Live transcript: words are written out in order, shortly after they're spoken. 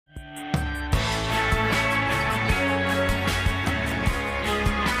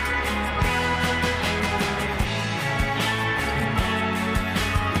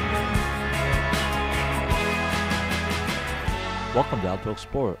Outdoor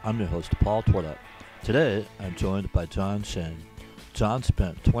Explorer. I'm your host, Paul Twardock. Today, I'm joined by John Schoen. John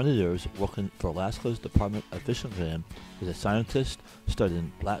spent 20 years working for Alaska's Department of Fish and Game as a scientist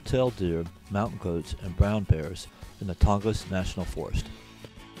studying black-tailed deer, mountain goats, and brown bears in the Tongass National Forest.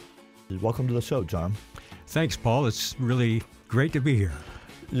 Welcome to the show, John. Thanks, Paul. It's really great to be here.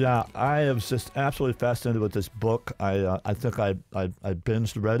 Yeah, I am just absolutely fascinated with this book. I think I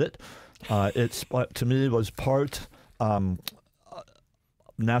binged read it. It's to me was part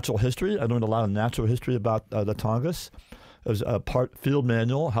natural history. I learned a lot of natural history about the Tongass. It was a part field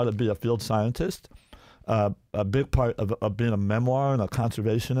manual, how to be a field scientist. A big part of being a memoir and a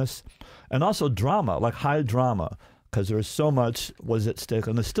conservationist, and also drama, like high drama, because there's so much was at stake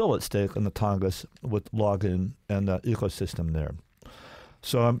and is still at stake in the Tongass with logging and the ecosystem there.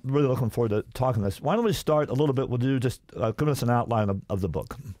 So I'm really looking forward to talking this. Why don't we start a little bit with you just give us an outline of the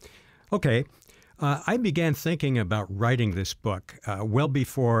book. Okay. I began thinking about writing this book well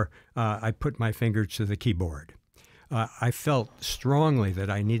before I put my finger to the keyboard. I felt strongly that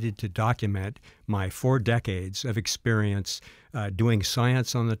I needed to document my 4 decades of experience doing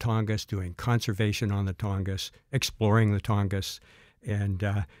science on the Tongass, doing conservation on the Tongass, exploring the Tongass,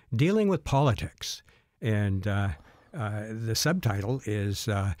 and dealing with politics. And the subtitle is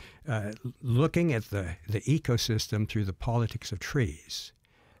looking at the ecosystem through the politics of trees.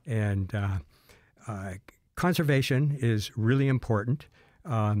 And conservation is really important.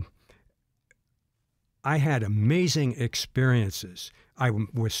 I had amazing experiences. I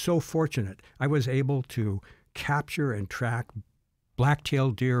was so fortunate. I was able to capture and track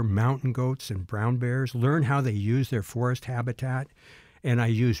black-tailed deer, mountain goats, and brown bears, learn how they use their forest habitat, and I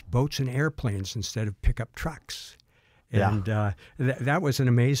used boats and airplanes instead of pickup trucks. And that was an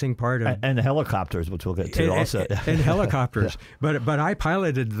amazing part of... And helicopters, which we'll get to also. And helicopters. Yeah. But I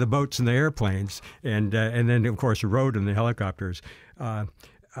piloted the boats and the airplanes, and then, of course, rode in the helicopters.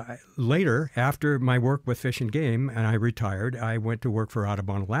 Later, after my work with Fish and Game, and I retired, I went to work for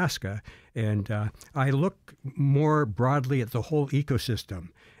Audubon Alaska, and I looked more broadly at the whole ecosystem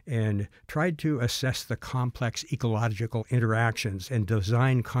and tried to assess the complex ecological interactions and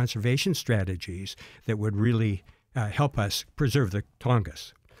design conservation strategies that would really help us preserve the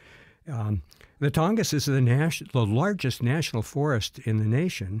Tongass. The Tongass is the largest national forest in the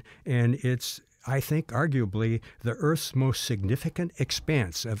nation, and it's, I think, arguably the Earth's most significant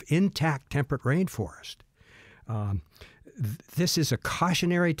expanse of intact temperate rainforest. This is a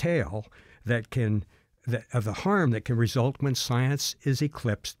cautionary tale of the harm that can result when science is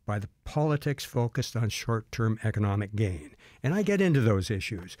eclipsed by the politics focused on short-term economic gain. And I get into those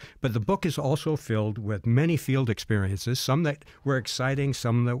issues. But the book is also filled with many field experiences, some that were exciting,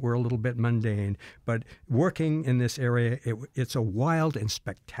 some that were a little bit mundane. But working in this area, it's a wild and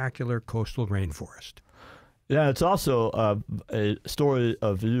spectacular coastal rainforest. Yeah, it's also a story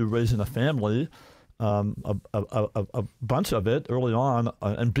of you raising a family, a bunch of it early on,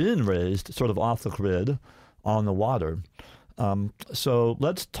 and being raised sort of off the grid on the water. So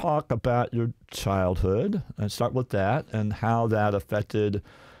let's talk about your childhood and start with that and how that affected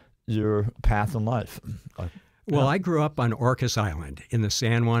your path in life. Well, I grew up on Orcas Island in the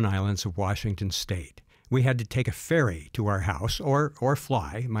San Juan Islands of Washington State. We had to take a ferry to our house or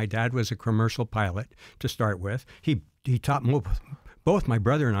fly. My dad was a commercial pilot to start with. He taught both my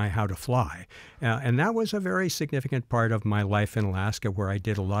brother and I how to fly. And that was a very significant part of my life in Alaska, where I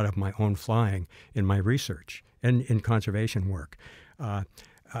did a lot of my own flying in my research and in conservation work.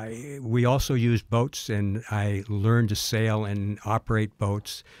 We also used boats, and I learned to sail and operate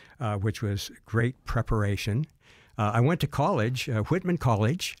boats, which was great preparation. I went to college, Whitman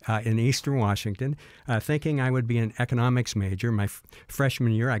College in Eastern Washington, thinking I would be an economics major. My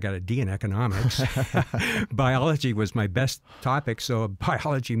freshman year, I got a D in economics. Biology was my best topic, so a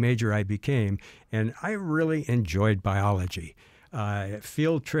biology major I became, and I really enjoyed biology.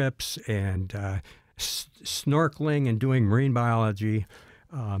 Field trips and snorkeling and doing marine biology.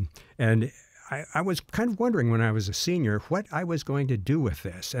 And I was kind of wondering when I was a senior what I was going to do with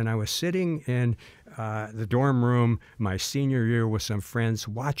this. And I was sitting in the dorm room my senior year with some friends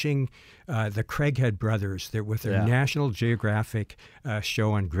watching the Craighead brothers with their National Geographic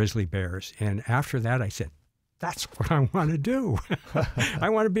show on grizzly bears. And after that, I said, that's what I want to do. I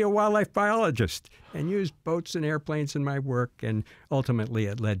want to be a wildlife biologist and use boats and airplanes in my work. And ultimately,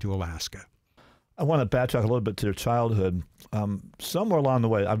 it led to Alaska. I want to backtrack a little bit to your childhood. Somewhere along the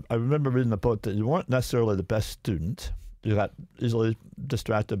way, I remember reading the book that you weren't necessarily the best student. You got easily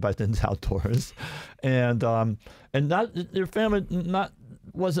distracted by things outdoors, and not your family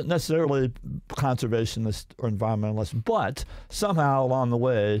wasn't necessarily conservationist or environmentalist, but somehow along the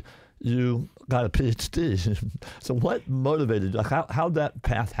way, you got a PhD. So what motivated you? Like how'd that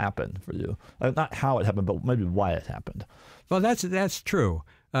path happen for you? Not how it happened, but maybe why it happened. Well, that's true.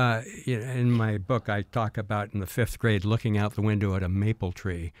 In my book, I talk about in the 5th grade looking out the window at a maple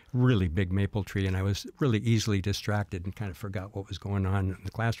tree, really big maple tree, and I was really easily distracted and kind of forgot what was going on in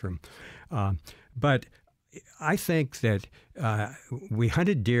the classroom. But I think that we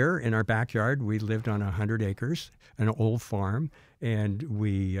hunted deer in our backyard. We lived on 100 acres, an old farm, and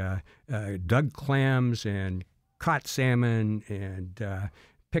we dug clams and caught salmon and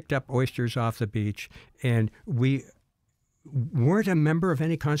picked up oysters off the beach. And we weren't a member of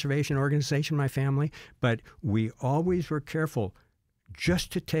any conservation organization, my family, but we always were careful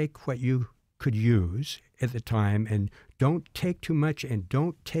just to take what you could use at the time and don't take too much and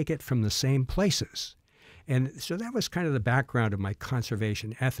don't take it from the same places. And so that was kind of the background of my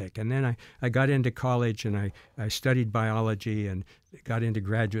conservation ethic. And then I got into college and I studied biology and got into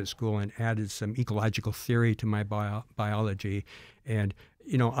graduate school and added some ecological theory to my biology. And,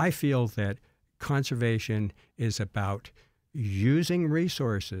 I feel that conservation is about using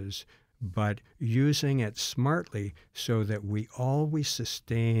resources, but using it smartly so that we always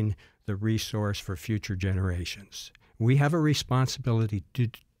sustain the resource for future generations. We have a responsibility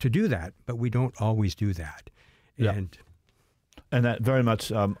to do that, but we don't always do that. And that very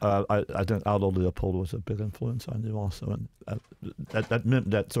much, I think Aldo Leopold was a big influence on you also, and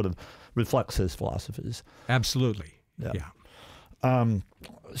that sort of reflects his philosophies. Absolutely. Yeah.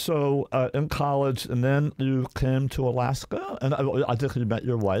 So in college, and then you came to Alaska, and I think you met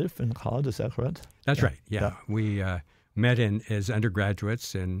your wife in college. Is that correct? That's right. Yeah. We met as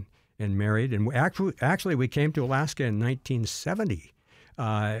undergraduates and married, and actually we came to Alaska in 1970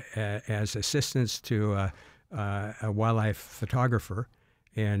 as assistants to a wildlife photographer,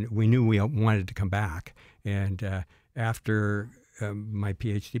 and we knew we wanted to come back. And after my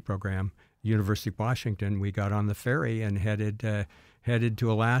PhD program, University of Washington, we got on the ferry and headed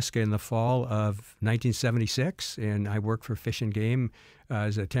to Alaska in the fall of 1976. And I worked for Fish and Game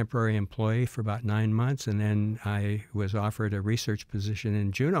as a temporary employee for about 9 months. And then I was offered a research position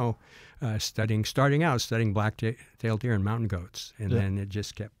in Juneau, starting black-tailed deer and mountain goats. And then it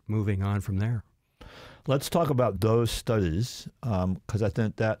just kept moving on from there. Let's talk about those studies, because I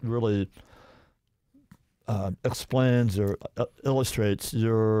think that really explains or illustrates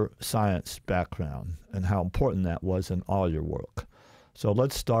your science background and how important that was in all your work. So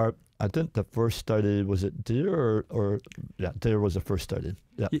let's start. I think the first study, was it deer deer was the first study.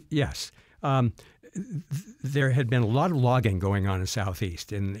 Yeah. Yes. There had been a lot of logging going on in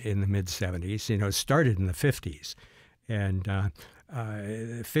Southeast in the mid-'70s. It started in the 50s.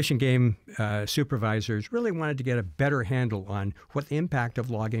 And Fish and Game supervisors really wanted to get a better handle on what the impact of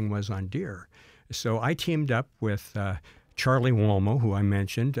logging was on deer. So I teamed up with Charlie Walmo, who I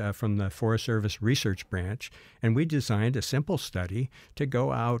mentioned from the Forest Service Research Branch, and we designed a simple study to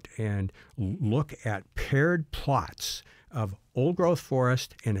go out and look at paired plots of old-growth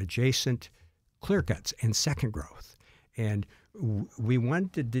forest and adjacent clearcuts and second growth. And we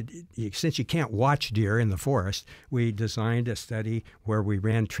wanted to, since you can't watch deer in the forest, we designed a study where we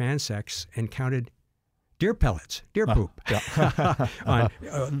ran transects and counted deer pellets, deer poop, on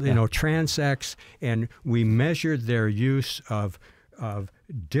transects, and we measured their use of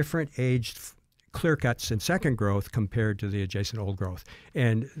different aged clearcuts and second growth compared to the adjacent old growth,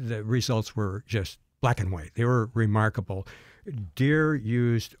 and the results were just black and white. They were remarkable. Deer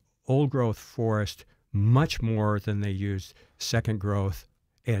used old growth forest much more than they used second growth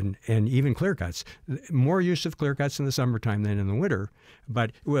and even clearcuts. More use of clearcuts in the summertime than in the winter, but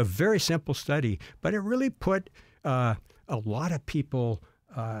it was a very simple study. But it really put a lot of people,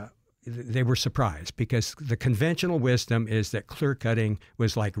 they were surprised, because the conventional wisdom is that clearcutting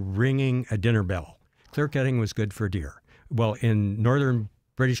was like ringing a dinner bell. Clearcutting was good for deer. Well, in northern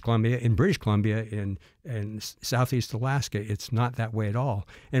British Columbia, in southeast Alaska, it's not that way at all.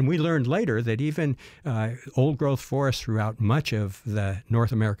 And we learned later that even old-growth forest throughout much of the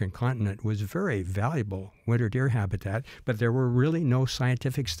North American continent was very valuable winter deer habitat, but there were really no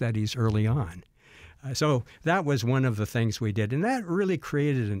scientific studies early on. So that was one of the things we did, and that really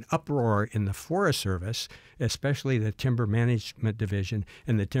created an uproar in the Forest Service, especially the Timber Management Division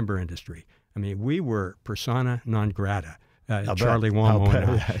and the timber industry. I mean, we were persona non grata. Charlie Walmo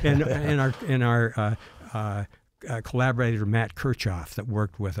and our collaborator Matt Kirchhoff that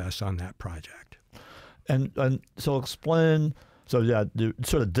worked with us on that project. And so explain. So you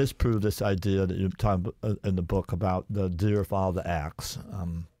sort of disprove this idea that you talk in the book about the deer follow the axe.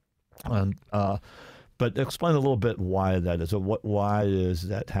 But explain a little bit why that is. So why is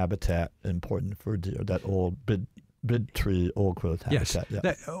that habitat important for deer? That old big big tree, old growth habitat. Yes,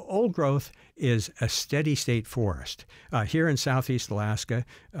 the old growth is a steady state forest. Here in southeast Alaska,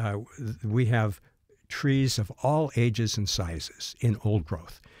 we have trees of all ages and sizes in old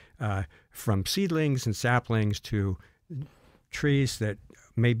growth, from seedlings and saplings to trees that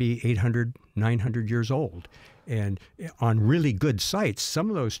may be 800, 900 years old. And on really good sites, some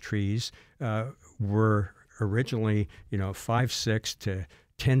of those trees were originally, 5, 6 to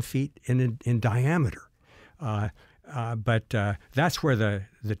 10 feet in diameter. But that's where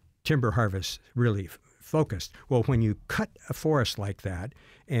the timber harvest really focused. Well, when you cut a forest like that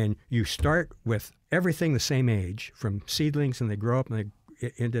and you start with everything the same age, from seedlings, and they grow up and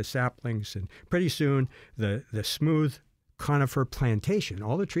they into saplings, and pretty soon the smooth conifer plantation,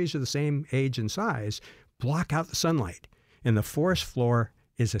 all the trees are the same age and size, block out the sunlight. And the forest floor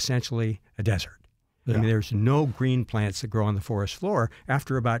is essentially a desert. Yeah. I mean, there's no green plants that grow on the forest floor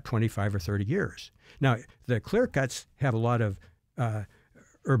after about 25 or 30 years. Now, the clear cuts have a lot of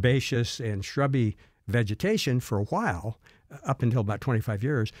herbaceous and shrubby vegetation for a while, up until about 25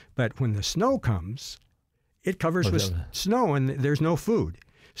 years. But when the snow comes, it covers with snow and there's no food.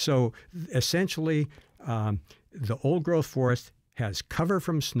 So essentially, the old growth forest has cover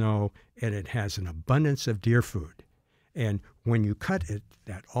from snow and it has an abundance of deer food. And when you cut it,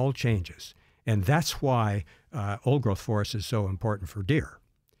 that all changes. And that's why old growth forest is so important for deer.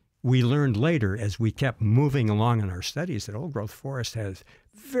 We learned later, as we kept moving along in our studies, that old growth forest has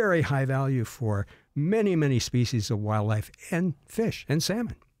very high value for many, many species of wildlife and fish and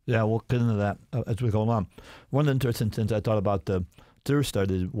salmon. Yeah, we'll get into that as we go along. One of the interesting things I thought about the deer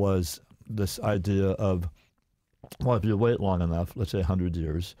study was this idea of, well, if you wait long enough, let's say 100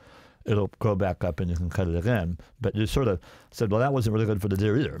 years, it'll grow back up and you can cut it again. But you sort of said, well, that wasn't really good for the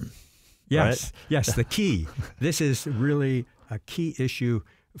deer either. Yes, right? Yes, the key. This is really a key issue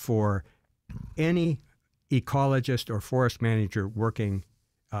for any ecologist or forest manager working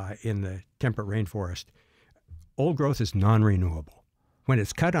in the temperate rainforest. Old growth is non-renewable. When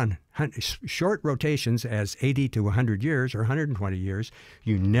it's cut on short rotations as 80 to 100 years or 120 years,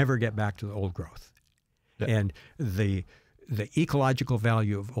 you never get back to the old growth. Yeah. And the ecological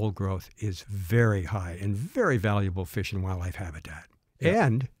value of old growth is very high and very valuable fish and wildlife habitat. Yeah.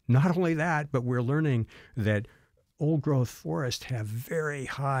 And not only that, but we're learning that old growth forests have very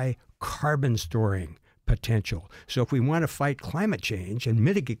high carbon storing potential. So if we want to fight climate change and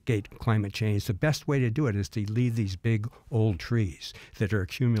mitigate climate change, the best way to do it is to leave these big old trees that are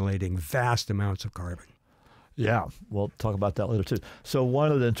accumulating vast amounts of carbon. Yeah, we'll talk about that later too. So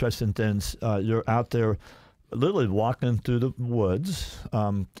one of the interesting things, you're out there literally walking through the woods,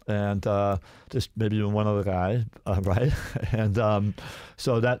 and just maybe even one other guy, right? And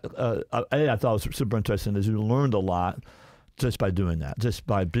so that, I thought was super interesting, is you learned a lot just by doing that, just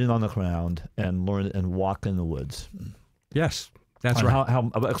by being on the ground and learning and walking the woods. Yes, that's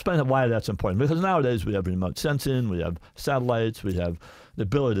right. Explain why that's important. Because nowadays we have remote sensing, we have satellites, we have the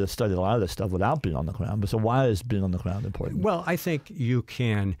ability to study a lot of this stuff without being on the ground. But so why is being on the ground important? Well, I think you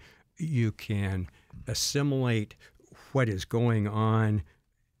can assimilate what is going on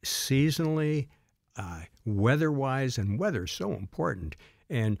seasonally, weather-wise, and weather is so important.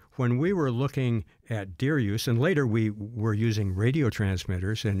 And when we were looking at deer use, and later we were using radio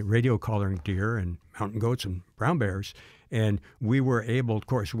transmitters and radio collaring deer and mountain goats and brown bears, and we were able, of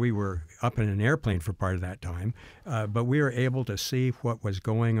course, we were up in an airplane for part of that time, but we were able to see what was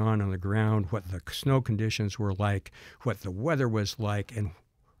going on the ground, what the snow conditions were like, what the weather was like, and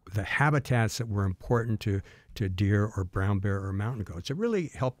the habitats that were important to deer or brown bear or mountain goats. It really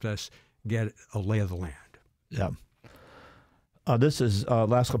helped us get a lay of the land. Yeah. This is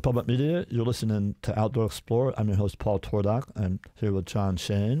Alaska Public Media. You're listening to Outdoor Explorer. I'm your host, Paul Twardock. I'm here with John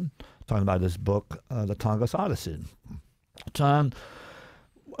Schoen, talking about his book, The Tongass Odyssey. John,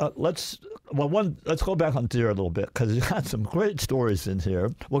 let's go back on deer a little bit, because you got some great stories in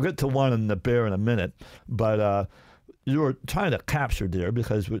here. We'll get to one in the bear in a minute, but you were trying to capture deer,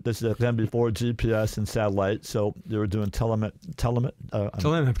 because this is again before GPS and satellite, so you were doing telemetry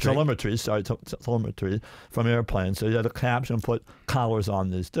from airplanes. So you had to capture and put collars on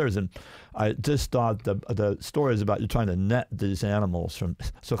these deer. And I just thought the stories about you trying to net these animals from.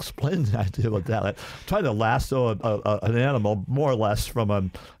 So explain the idea about that. Like trying to lasso an animal more or less from a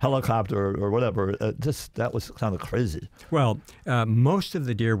helicopter or whatever. That was kind of crazy. Well, most of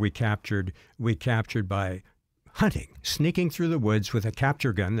the deer we captured by hunting, sneaking through the woods with a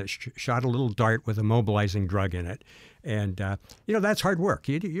capture gun that shot a little dart with a mobilizing drug in it. And, that's hard work.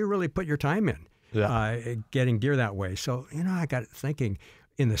 You really put your time in getting deer that way. So, I got thinking,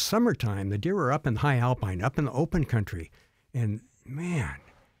 in the summertime, the deer were up in high alpine, up in the open country. And, man,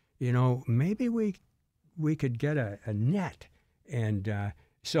 maybe we we could get a net. And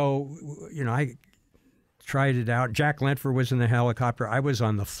so, I tried it out. Jack Lentford was in the helicopter. I was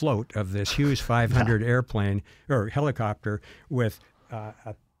on the float of this Hughes 500 airplane or helicopter with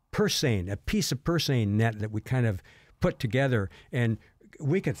a piece of Persane net that we kind of put together, and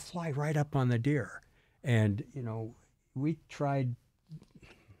we could fly right up on the deer. And, we tried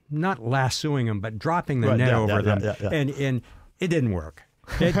not lassoing them, but dropping the net over them. And it didn't work.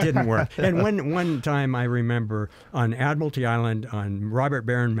 It didn't work. And one time I remember on Admiralty Island on Robert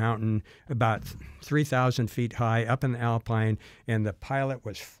Barron Mountain, about 3,000 feet high up in the Alpine, and the pilot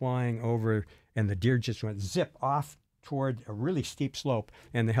was flying over, and the deer just went zip off toward a really steep slope,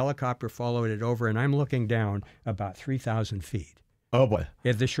 and the helicopter followed it over, and I'm looking down about 3,000 feet. Oh, boy.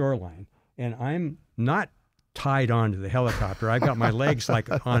 At the shoreline. And I'm not tied onto the helicopter. I've got my legs like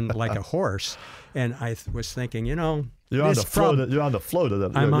a horse, and I was thinking, you're on the float of the.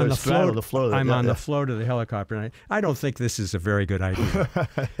 I'm on the float. I'm on the float of the helicopter, and I don't think this is a very good idea.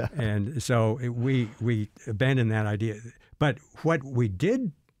 And so we abandoned that idea. But what we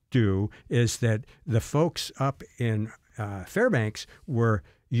did do is that the folks up in Fairbanks were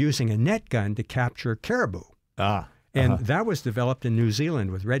using a net gun to capture caribou. And that was developed in New Zealand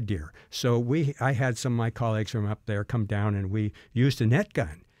with red deer. So I had some of my colleagues from up there come down, and we used a net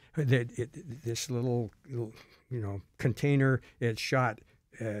gun. This little container. It shot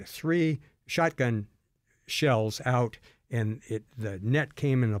 3 shotgun shells out, and the net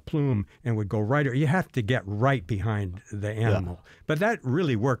came in a plume and would go right. You have to get right behind the animal. Yeah. But that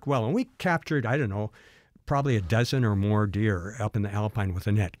really worked well. And we captured, I don't know, probably a dozen or more deer up in the Alpine with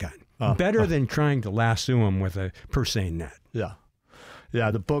a net gun. Better than trying to lasso them with a Persane net. Yeah.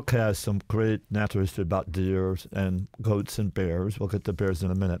 Yeah, the book has some great natural history about deer and goats and bears. We'll get to bears in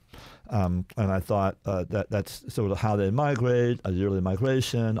a minute. And I thought that's sort of how they migrate, a yearly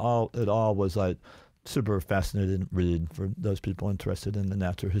migration. It all was like super fascinating read for those people interested in the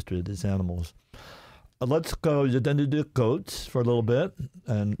natural history of these animals. Let's go. Then you did goats for a little bit,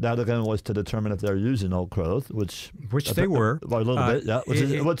 and that again was to determine if they're using old growth, which they were. A little bit,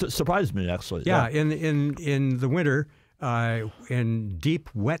 yeah. What surprised me, actually. Yeah, in the winter, in deep,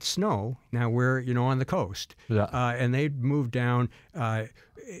 wet snow. Now we're on the coast, and they'd move down.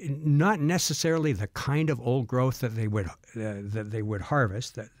 Not necessarily the kind of old growth that they would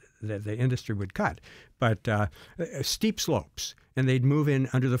harvest, that the industry would cut, but steep slopes. And they'd move in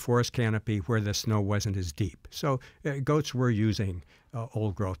under the forest canopy where the snow wasn't as deep. So goats were using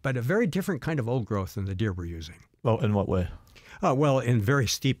old growth, but a very different kind of old growth than the deer were using. Oh, in what way? Well, in very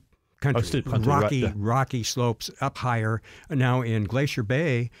steep country, rocky slopes up higher. Now in Glacier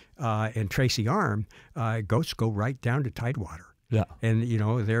Bay and Tracy Arm, goats go right down to tidewater. Yeah. And,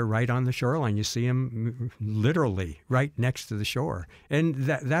 they're right on the shoreline. You see them literally right next to the shore. And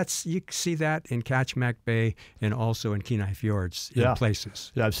you see that in Kachemak Bay and also in Kenai Fjords in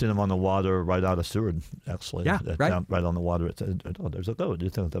places. Yeah, I've seen them on the water right out of Seward, actually. Yeah, right. Right on the water. There's a goat. You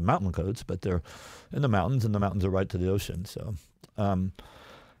think they're mountain goats, but they're in the mountains, and the mountains are right to the ocean. So, and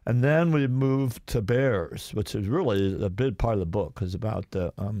then we moved to bears, which is really a big part of the book, is about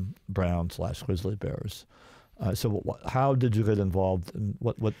the brown/grizzly bears. So how did you get involved, and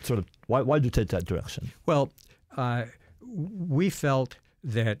what sort of why did you take that direction? Well, we felt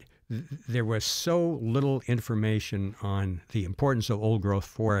that there was so little information on the importance of old growth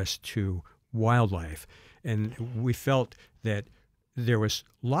forests to wildlife, and we felt that there was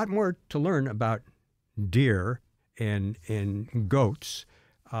a lot more to learn about deer and goats,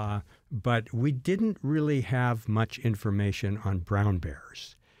 but we didn't really have much information on brown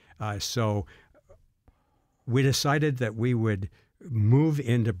bears. So we decided that we would move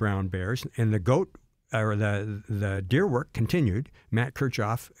into brown bears, and the goat or the deer work continued. Matt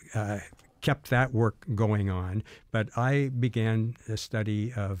Kirchhoff kept that work going on, but I began a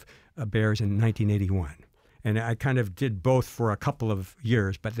study of bears in 1981, and I kind of did both for a couple of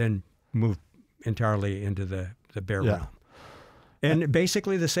years, but then moved entirely into the bear realm. And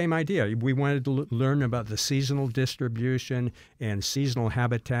basically the same idea. We wanted to learn about the seasonal distribution and seasonal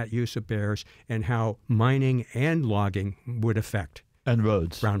habitat use of bears, and how mining and logging would affect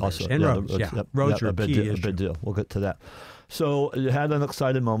roads brown bears. Also. And roads, roads are a key issue. A big deal. We'll get to that. So you had an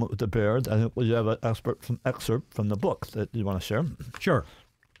exciting moment with the bears. I think you have an excerpt from the book that you want to share. Sure.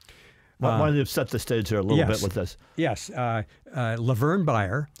 Why don't you set the stage here a little bit with this? Yes. Laverne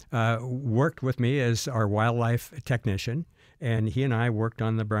Beyer worked with me as our wildlife technician, and he and I worked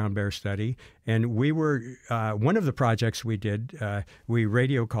on the brown bear study. And we were, one of the projects we did, we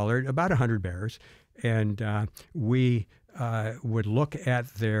radio collared about 100 bears, and we would look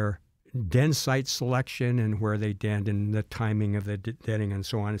at their den site selection and where they denned and the timing of the denning and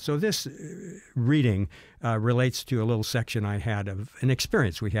so on. So this reading relates to a little section I had of an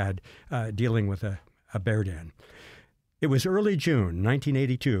experience we had dealing with a bear den. It was early June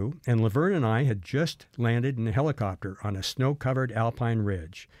 1982, and Laverne and I had just landed in a helicopter on a snow-covered alpine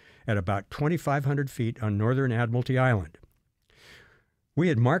ridge at about 2,500 feet on northern Admiralty Island. We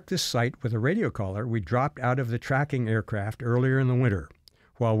had marked this site with a radio collar we dropped out of the tracking aircraft earlier in the winter,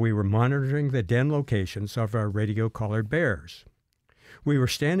 while we were monitoring the den locations of our radio-collared bears. We were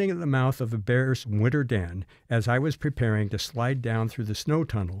standing at the mouth of a bear's winter den as I was preparing to slide down through the snow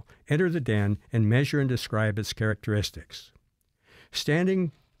tunnel, enter the den, and measure and describe its characteristics.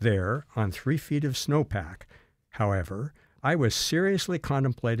 Standing there on 3 feet of snowpack, however, I was seriously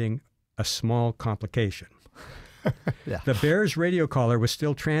contemplating a small complication. Yeah. The bear's radio collar was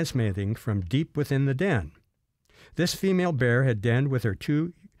still transmitting from deep within the den. This female bear had denned with her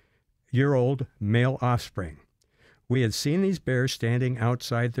 2-year-old male offspring. We had seen these bears standing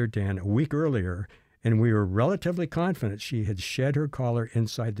outside their den a week earlier, and we were relatively confident she had shed her collar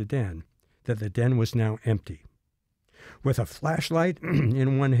inside the den, that the den was now empty. With a flashlight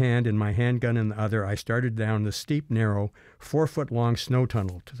in one hand and my handgun in the other, I started down the steep, narrow, 4-foot-long snow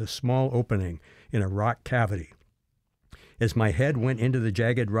tunnel to the small opening in a rock cavity. As my head went into the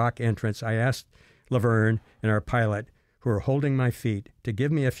jagged rock entrance, I asked Laverne and our pilot, who were holding my feet, to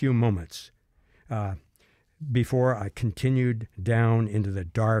give me a few moments before I continued down into the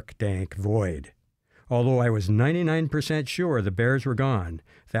dark, dank void. Although I was 99% sure the bears were gone,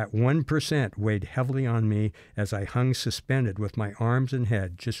 that 1% weighed heavily on me as I hung suspended with my arms and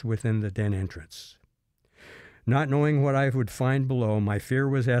head just within the den entrance. Not knowing what I would find below, my fear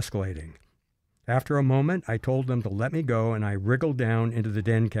was escalating. After a moment, I told them to let me go, and I wriggled down into the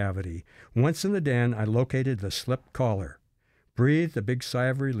den cavity. Once in the den, I located the slipped collar, breathed a big sigh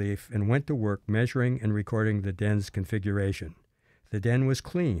of relief, and went to work measuring and recording the den's configuration. The den was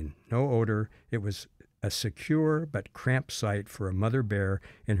clean, no odor. It was a secure but cramped site for a mother bear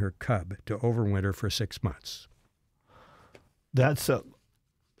and her cub to overwinter for 6 months. That's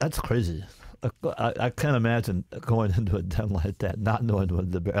crazy. I can't imagine going into a den like that, not knowing when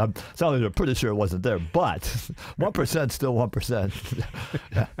the bear. I'm sounding pretty sure it wasn't there, but 1% still 1%.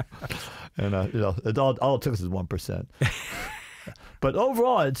 Yeah. And all it took is 1%. But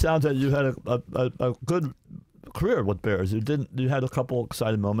overall, it sounds like you had a good career with bears. You had a couple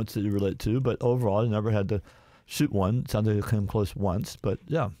exciting moments that you relate to, but overall, you never had to shoot one. It sounds like you came close once, but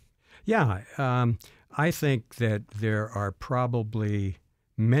yeah. Yeah, I think that there are probably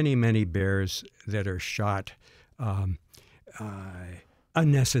many, many bears that are shot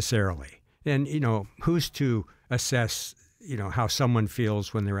unnecessarily. And, who's to assess, how someone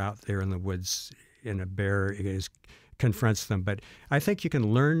feels when they're out there in the woods and a bear confronts them. But I think you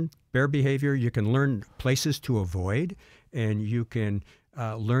can learn bear behavior. You can learn places to avoid, and you can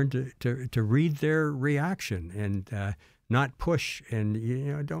learn to read their reaction and not push,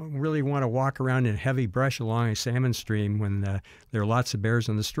 and don't really want to walk around in heavy brush along a salmon stream when there are lots of bears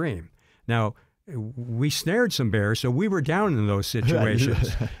in the stream. Now, we snared some bears, so we were down in those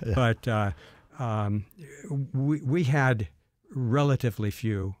situations, yeah. But we had relatively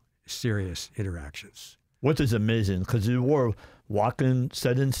few serious interactions. Which is amazing, because you were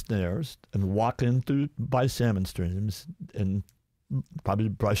setting snares and walking by salmon streams in probably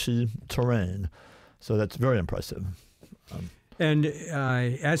brushy terrain. So that's very impressive. And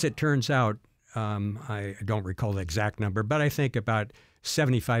as it turns out, I don't recall the exact number, but I think about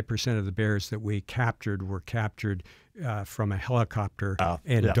 75% of the bears that we captured were captured from a helicopter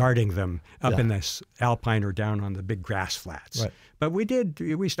and darting them up in this alpine or down on the big grass flats. Right. But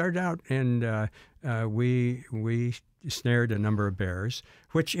we started out and we snared a number of bears,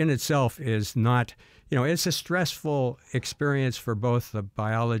 which in itself is not, it's a stressful experience for both the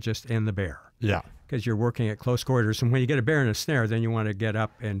biologist and the bear. Yeah. Because you're working at close quarters. And when you get a bear in a snare, then you want to get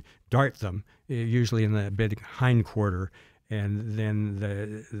up and dart them, usually in the big hind quarter. And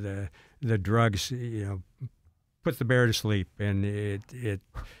then the drugs, put the bear to sleep, and it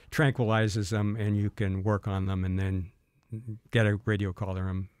tranquilizes them, and you can work on them and then get a radio collar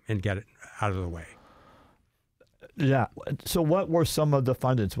them and get it out of the way. Yeah. So what were some of the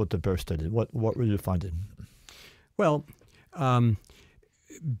findings with the bear study? What were you finding? Well,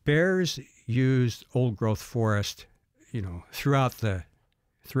 bears used old-growth forest, throughout the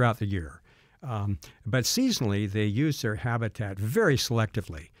year. But seasonally, they use their habitat very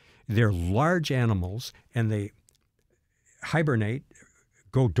selectively. They're large animals, and they hibernate,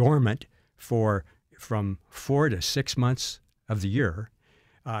 go dormant from 4 to 6 months of the year.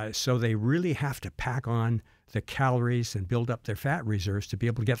 So they really have to pack on the calories and build up their fat reserves to be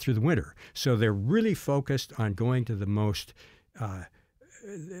able to get through the winter. So they're really focused on going to the most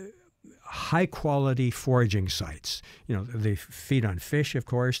high-quality foraging sites. You know, they feed on fish, of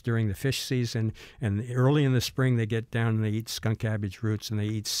course, during the fish season, and early in the spring they get down and they eat skunk cabbage roots and they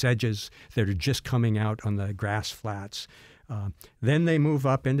eat sedges that are just coming out on the grass flats. Then they move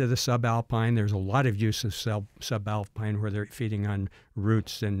up into the subalpine. There's a lot of use of subalpine where they're feeding on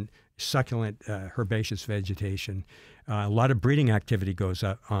roots and succulent herbaceous vegetation. A lot of breeding activity goes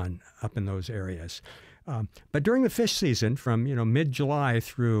up in those areas. But during the fish season, from mid-July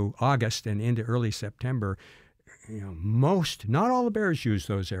through August and into early September, not all the bears use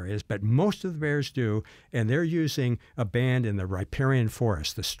those areas, but most of the bears do, and they're using a band in the riparian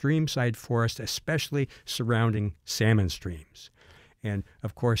forest, the streamside forest, especially surrounding salmon streams. And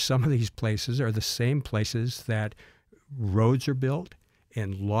of course, some of these places are the same places that roads are built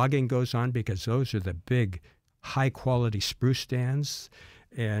and logging goes on, because those are the big, high-quality spruce stands.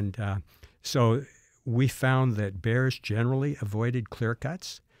 And so we found that bears generally avoided clear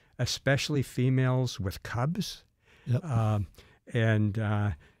cuts, especially females with cubs. Yep.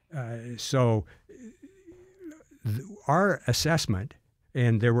 So our assessment,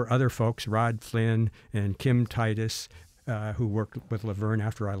 and there were other folks, Rod Flynn and Kim Titus, who worked with Laverne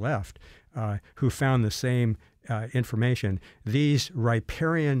after I left, who found the same information. These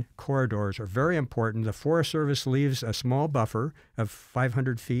riparian corridors are very important. The Forest Service leaves a small buffer of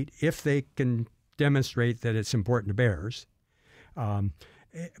 500 feet if they can demonstrate that it's important to bears.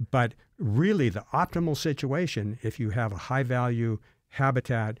 But really the optimal situation, if you have a high-value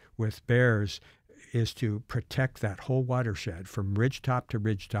habitat with bears, is to protect that whole watershed from ridgetop to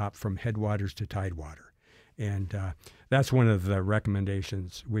ridgetop, from headwaters to tidewater. And that's one of the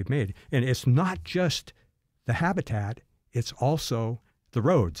recommendations we've made. And it's not just the habitat, it's also the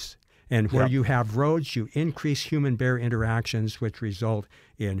roads. And where you have roads, you increase human-bear interactions, which result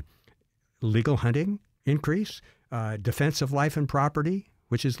in legal hunting increase, defense of life and property,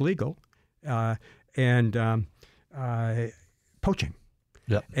 which is legal, and poaching.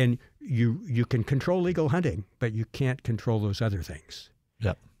 Yep. And you can control legal hunting, but you can't control those other things.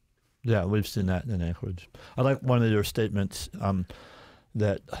 Yep. Yeah, we've seen that in Anchorage. I like one of your statements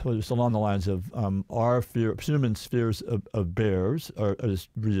that was along the lines of humans' fears of bears is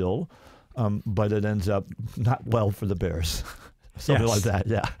real, but it ends up not well for the bears. Something like that,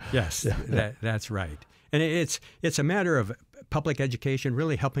 yeah. Yes, yeah. That's right. And it's a matter of public education,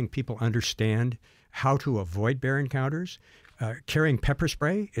 really helping people understand how to avoid bear encounters. Carrying pepper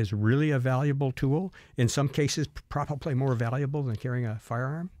spray is really a valuable tool. In some cases, probably more valuable than carrying a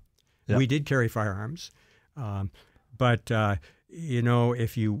firearm. Yep. We did carry firearms. But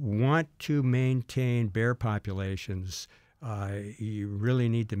if you want to maintain bear populations, you really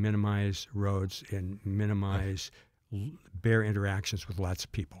need to minimize roads and minimize bear interactions with lots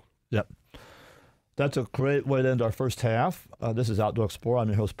of people. Yep. That's a great way to end our first half. This is Outdoor Explorer. I'm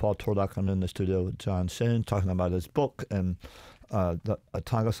your host, Paul Twardock. I'm in the studio with John Schoen talking about his book and the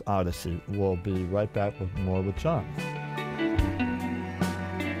Tongass Odyssey. We'll be right back with more with John.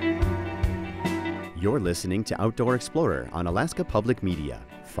 You're listening to Outdoor Explorer on Alaska Public Media.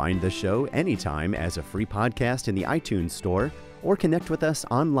 Find the show anytime as a free podcast in the iTunes Store, or connect with us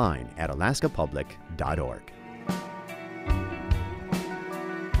online at alaskapublic.org.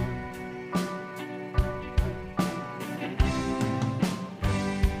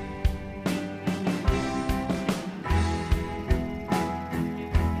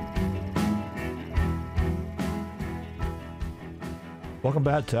 Welcome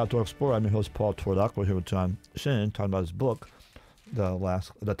back to Outdoor Explorer. I'm your host, Paul Twardock. We're here with John Schoen talking about his book, the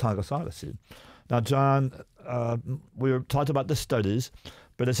Tongass Odyssey. Now, John, we were talking about the studies,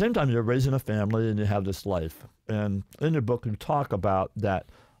 but at the same time, you're raising a family and you have this life. And in your book, you talk about the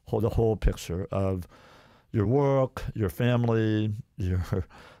whole picture of your work, your family,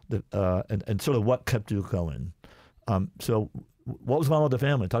 and sort of what kept you going. So what was going on with the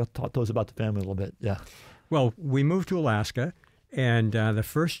family? Talk to us about the family a little bit. Yeah. Well, we moved to Alaska. And the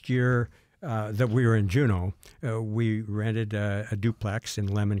first year that we were in Juneau, we rented a duplex in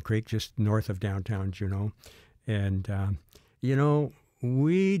Lemon Creek, just north of downtown Juneau. And,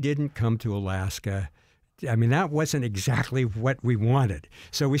 we didn't come to Alaska. I mean, that wasn't exactly what we wanted.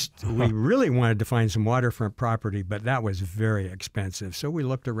 So we really wanted to find some waterfront property, but that was very expensive. So we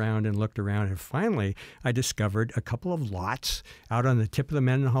looked around, and finally I discovered a couple of lots out on the tip of the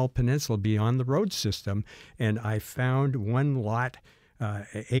Mendenhall Peninsula beyond the road system. And I found one lot an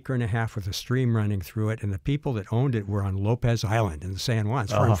acre and a half with a stream running through it, and the people that owned it were on Lopez Island in the San Juan.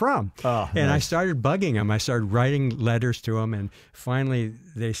 That's where I'm from. And I started bugging them. I started writing letters to them, and finally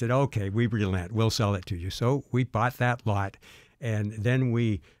they said, okay, we relent. We'll sell it to you. So we bought that lot, and then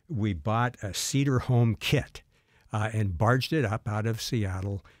we bought a cedar home kit and barged it up out of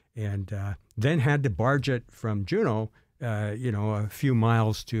Seattle, and then had to barge it from Juneau, a few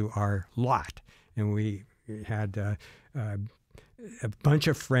miles to our lot. And we had a bunch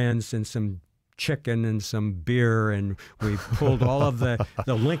of friends and some chicken and some beer, and we pulled all of the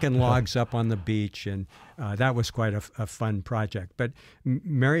Lincoln logs up on the beach, and that was quite a fun project. But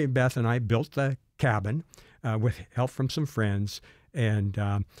Mary Beth and I built the cabin with help from some friends, and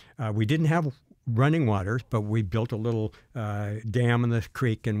we didn't have running water, but we built a little dam in the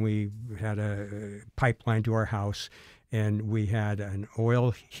creek, and we had a pipeline to our house, and we had an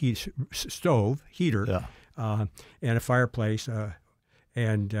oil stove heater and a fireplace,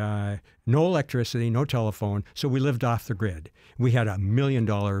 and no electricity, no telephone. So we lived off the grid. We had $1 million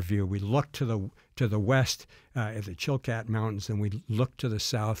view. We looked to the west at the Chilkat Mountains, and we looked to the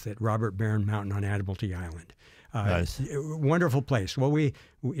south at Robert Barron Mountain on Admiralty Island. Nice. Wonderful place. Well, we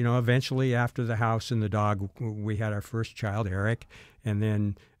eventually, after the house and the dog, we had our first child, Eric, and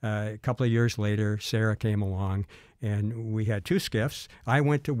then a couple of years later, Sarah came along, and we had 2 skiffs. I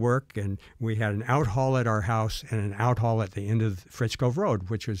went to work, and we had an out haul at our house and an out haul at the end of Fritz Cove Road,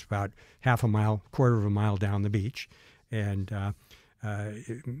 which was about quarter of a mile down the beach. And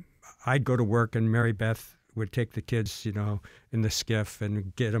I'd go to work, and Mary Beth would take the kids, in the skiff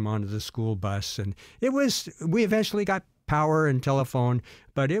and get them onto the school bus. And we eventually got power and telephone,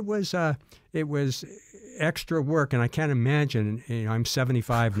 but it was extra work. And I can't imagine, I'm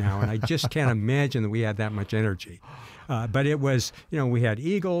 75 now, and I just can't imagine that we had that much energy. But it was, we had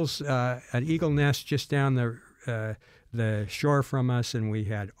eagles, an eagle nest just down the shore from us, and we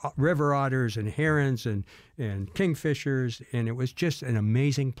had river otters and herons and kingfishers, and it was just an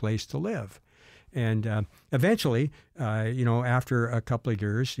amazing place to live. And eventually, after a couple of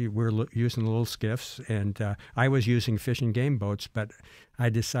years, we were using the little skiffs, and I was using fish and game boats, but I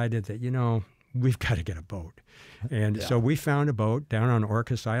decided that, we've got to get a boat. And so we found a boat down on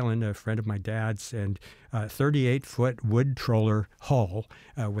Orcas Island, a friend of my dad's, and 38-foot wood troller hull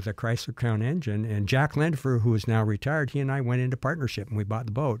with a Chrysler Crown engine. And Jack Lendifer, who is now retired, he and I went into partnership, and we bought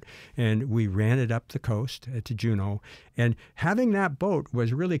the boat. And we ran it up the coast to Juneau. And having that boat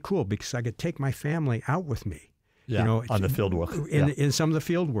was really cool because I could take my family out with me. On the field work. In some of the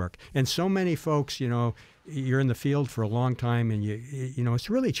field work. And so many folks, you're in the field for a long time, and it's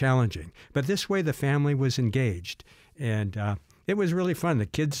really challenging. But this way the family was engaged, and it was really fun. The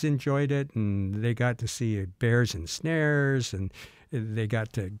kids enjoyed it, and they got to see bears and snares, and they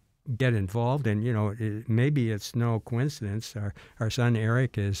got to get involved. And, maybe it's no coincidence. Our son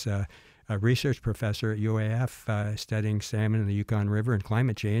Eric is a research professor at UAF studying salmon in the Yukon River and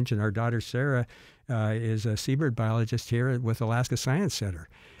climate change, and our daughter Sarah is a seabird biologist here with Alaska Science Center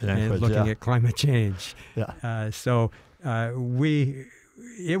and looking at climate change. So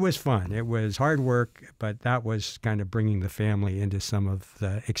it was fun. It was hard work, but that was kind of bringing the family into some of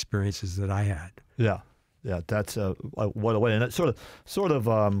the experiences that I had. Yeah, that's what a way, and it sort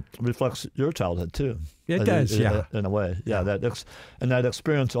of reflects your childhood too. It does, in a way. That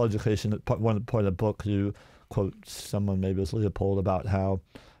experiential education. One part of the book, you quote someone, maybe it was Leopold, about how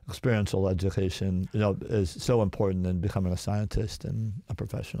experiential education, is so important in becoming a scientist and a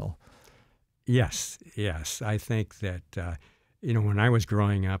professional. Yes. I think that when I was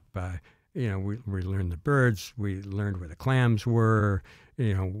growing up, we learned the birds, we learned where the clams were,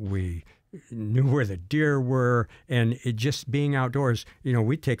 we knew where the deer were, and it just being outdoors.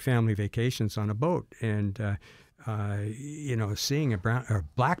 We'd take family vacations on a boat, and seeing a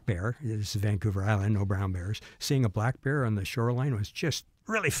black bear. This is Vancouver Island, no brown bears. Seeing a black bear on the shoreline was just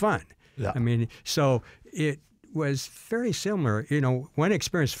really fun. Yeah. I mean, so it was very similar. One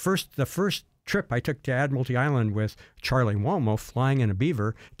experience, the first trip I took to Admiralty Island with Charlie Walmo flying in a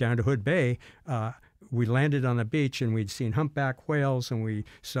beaver down to Hood Bay, we landed on the beach, and we'd seen humpback whales, and we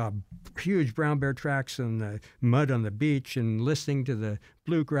saw huge brown bear tracks in the mud on the beach, and listening to the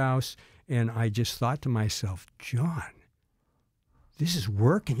blue grouse. And I just thought to myself, John, this is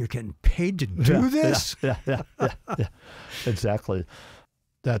work, and you're getting paid to do this? Yeah. Exactly.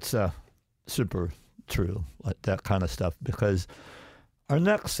 That's super true, like that kind of stuff, because our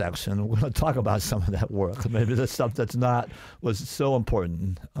next section, we're going to talk about some of that work, maybe the stuff was so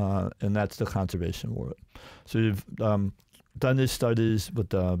important, and that's the conservation work. So you've done these studies with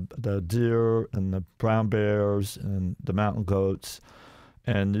the deer and the brown bears and the mountain goats,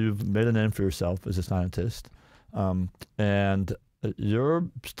 and you've made a name for yourself as a scientist. And you're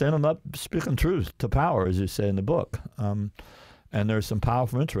standing up, speaking truth to power, as you say in the book. And there's some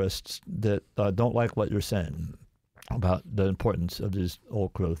powerful interests that don't like what you're saying about the importance of these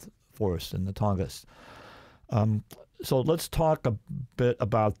old-growth forests in the Tongass. So let's talk a bit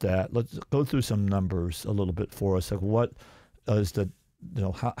about that. Let's go through some numbers a little bit for us. Like what is the,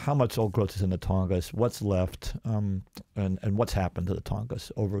 how much old growth is in the Tongass, what's left, and what's happened to the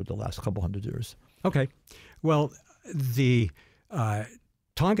Tongass over the last couple hundred years? Okay. Well, the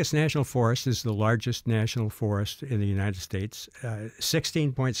Tongass National Forest is the largest national forest in the United States,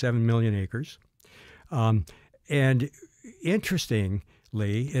 16.7 million acres. And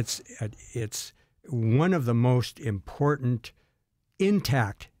interestingly, it's one of the most important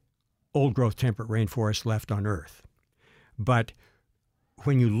intact old-growth temperate rainforests left on Earth. But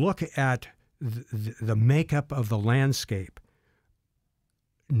when you look at the makeup of the landscape,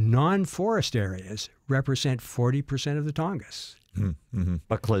 non-forest areas represent 40% of the Tongass. Mm-hmm.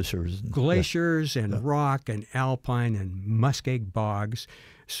 But glaciers. Glaciers and rock and alpine and muskeg bogs.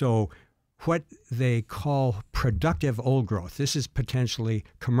 So what they call productive old growth, this is potentially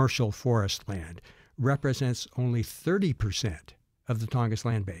commercial forest land, represents only 30% of the Tongass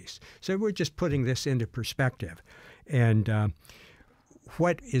land base. So we're just putting this into perspective. And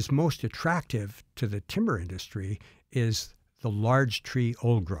what is most attractive to the timber industry is the large tree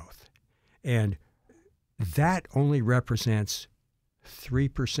old growth. And that only represents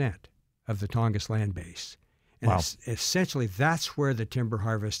 3% of the Tongass land base. And wow. Essentially, that's where the timber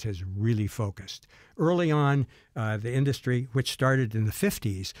harvest has really focused. Early on, the industry, which started in the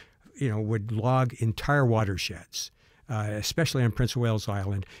 50s, would log entire watersheds, especially on Prince of Wales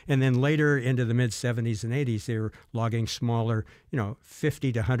Island. And then later into the mid-70s and 80s, they were logging smaller,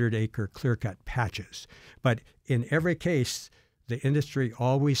 50 to 100 acre clear-cut patches. But in every case, the industry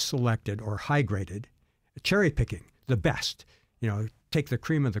always selected or high-graded, cherry picking, the best, take the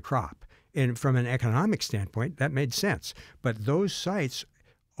cream of the crop. And from an economic standpoint, that made sense. But those sites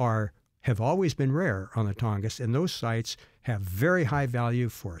have always been rare on the Tongass, and those sites have very high value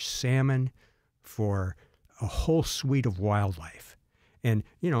for salmon, for a whole suite of wildlife. And,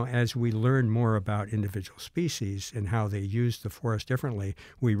 as we learn more about individual species and how they use the forest differently,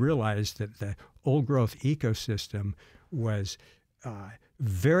 we realize that the old-growth ecosystem was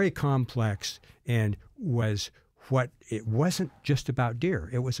very complex and it wasn't just about deer.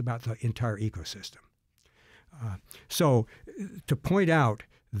 It was about the entire ecosystem. So to point out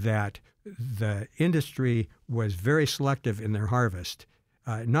that the industry was very selective in their harvest,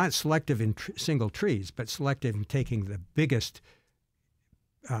 not selective in single trees, but selective in taking the biggest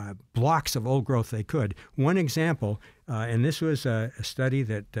blocks of old growth they could. One example, and this was a study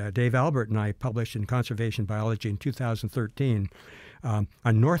that Dave Albert and I published in Conservation Biology in 2013, on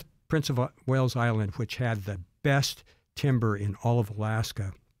North Prince of Wales Island, which had the best timber in all of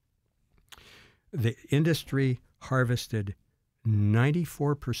Alaska. The industry harvested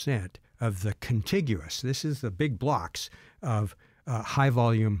 94% of the contiguous, this is the big blocks of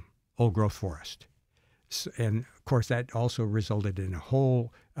high-volume old-growth forest. And, of course, that also resulted in a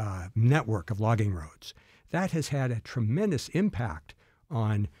whole network of logging roads. That has had a tremendous impact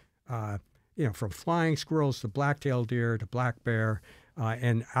on, from flying squirrels to black-tailed deer to black bear.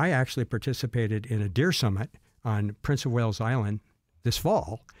 And I actually participated in a deer summit on Prince of Wales Island this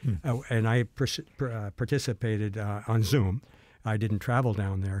fall, and I participated on Zoom. I didn't travel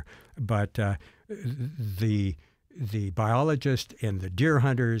down there, but the biologists and the deer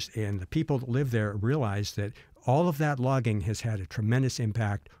hunters and the people that live there realized that all of that logging has had a tremendous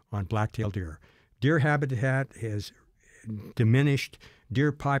impact on black-tailed deer. Deer habitat has diminished,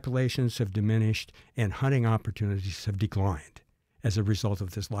 deer populations have diminished, and hunting opportunities have declined as a result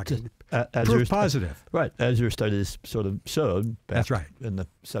of this logging. Proof positive. Right, as your studies sort of showed back That's right. in the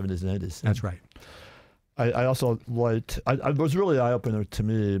 70s and 80s. That's right. I also liked, it was really eye-opener to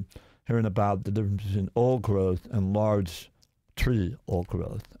me hearing about the difference between old growth and large tree old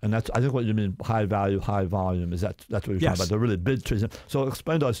growth. And that's, I think what you mean, high value, high volume, is that's what you're talking about, the really big trees. So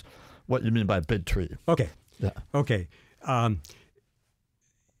explain to us what you mean by big tree. Okay. Yeah. Okay. Of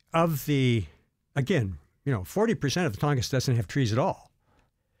the, again, 40% of the Tongass doesn't have trees at all.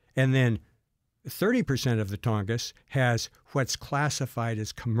 And then 30% of the Tongass has what's classified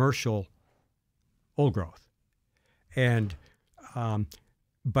as commercial old growth. And,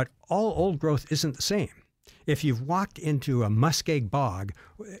 but all old growth isn't the same. If you've walked into a muskeg bog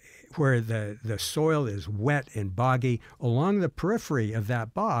where the soil is wet and boggy, along the periphery of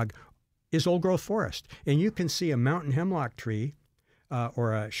that bog is old growth forest. And you can see a mountain hemlock tree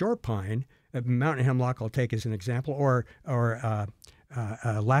or a shore pine. A mountain hemlock I'll take as an example, or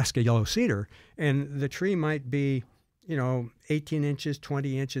Alaska yellow cedar, and the tree might be 18 inches,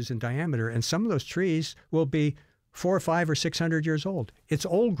 20 inches in diameter, and some of those trees will be 400 or 500 or 600 years old. It's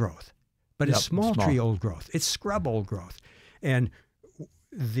old growth, but it's small tree old growth. It's scrub old growth. And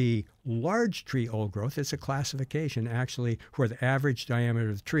the large tree old growth is a classification actually where the average diameter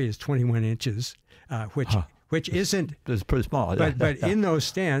of the tree is 21 inches, which isn't. It's pretty small. But in those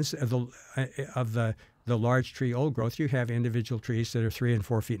stands of the large tree old growth, you have individual trees that are 3 and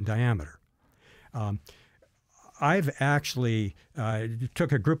 4 feet in diameter. I've actually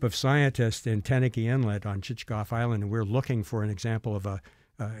took a group of scientists in Teneke Inlet on Chichikov Island, and we were looking for an example of a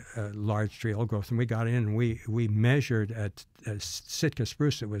large tree old growth. And we got in and we measured a Sitka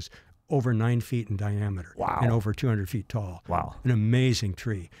spruce that was over 9 feet in diameter and over 200 feet tall. Wow. An amazing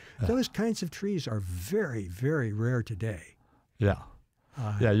tree. Those kinds of trees are very, very rare today. Yeah.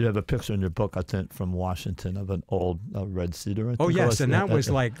 You have a picture in your book, I think, from Washington of an old red cedar. Oh, yes, and that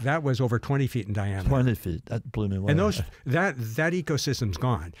was over 20 feet in diameter. 20 feet. That blew me away. And that ecosystem's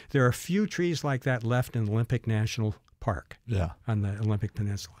gone. There are a few trees like that left in Olympic National Park on the Olympic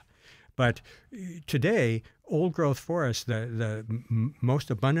Peninsula. But today, old-growth forest, the most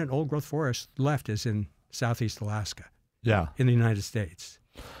abundant old-growth forest left is in southeast Alaska in the United States.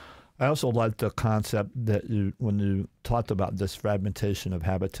 I also like the concept that when you talked about this fragmentation of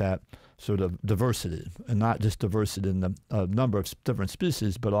habitat, sort of diversity, and not just diversity in the number of different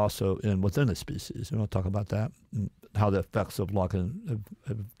species, but also within a species. You want to talk about that and how the effects of logging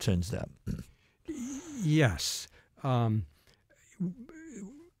have changed that? Yes.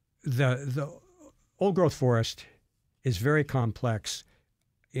 The old-growth forest is very complex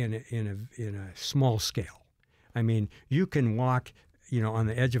in a small scale. I mean, you can walk on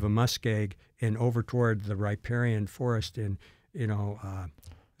the edge of a muskeg and over toward the riparian forest and,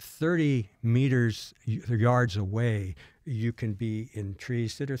 30 meters, yards away, you can be in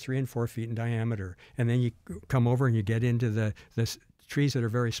trees that are 3 and 4 feet in diameter. And then you come over and you get into the trees that are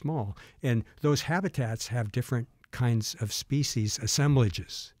very small. And those habitats have different kinds of species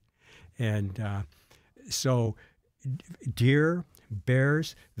assemblages. And so deer,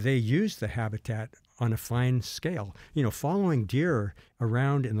 bears, they use the habitat on a fine scale. Following deer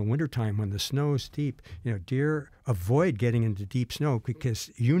around in the wintertime when the snow is deep, deer avoid getting into deep snow because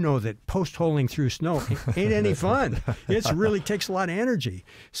that post-holing through snow ain't any fun. It really takes a lot of energy.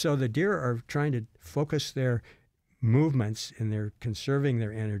 So the deer are trying to focus their movements and they're conserving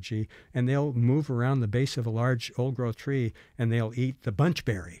their energy, and they'll move around the base of a large old-growth tree and they'll eat the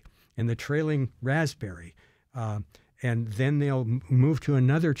bunchberry and the trailing raspberry. And then they'll move to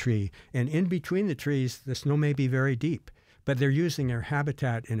another tree. And in between the trees, the snow may be very deep, but they're using their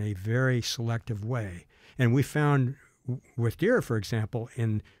habitat in a very selective way. And we found with deer, for example,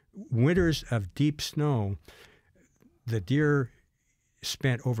 in winters of deep snow, the deer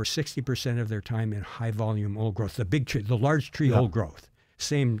spent over 60% of their time in high volume old growth, the big tree, the large tree old growth.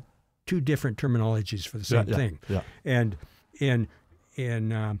 Same, two different terminologies for the same thing. Yeah. And in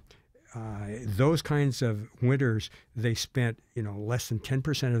those kinds of winters, they spent less than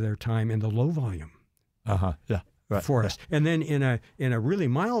 10% of their time in the low volume forest. Yeah. And then in a really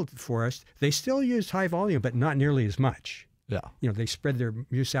mild forest, they still used high volume, but not nearly as much. Yeah. They spread their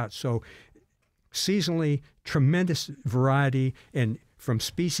use out. So seasonally, tremendous variety, and from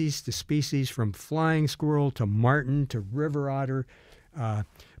species to species, from flying squirrel to marten to river otter,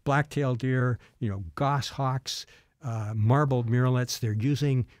 black-tailed deer, goshawks, marbled murrelets. They're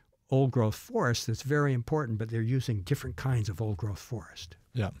using old-growth forest. That's very important, but they're using different kinds of old-growth forest.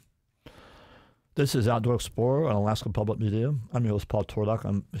 Yeah. This is Outdoor Explorer on Alaska Public Media. I'm your host, Paul Twardock.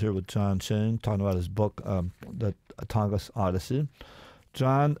 I'm here with John Schoen, talking about his book, The Tongass Odyssey.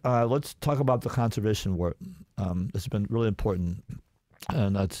 John, let's talk about the conservation work. It's been really important,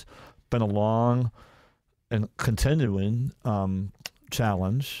 and it's been a long and continuing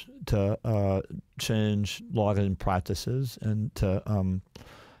challenge to change logging practices and to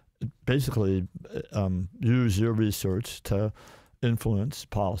basically use your research to influence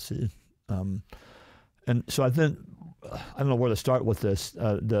policy. And so I think, I don't know where to start with this.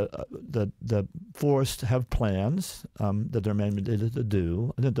 The forests have plans that they're mandated to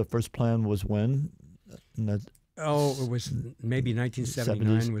do. I think the first plan was when? It was maybe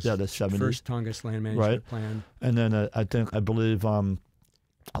 1979 was the first Tongass Land Management Plan. And then I believe the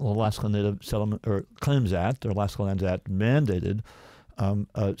Alaska Native Settlement or Claims Act, or Alaska Lands Act, mandated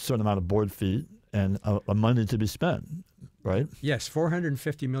a certain amount of board feet and money to be spent, right? Yes,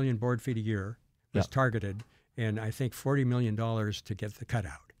 450 million board feet a year was targeted, and I think $40 million to get the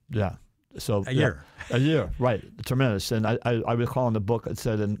cutout. Yeah. So a year, right? Tremendous. And I recall in the book it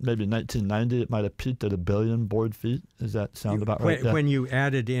said in maybe 1990 it might have peaked at 1 billion board feet. Does that sound about right? When you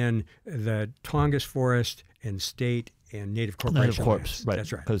added in the Tongass Forest and state and native corporation lands. Right.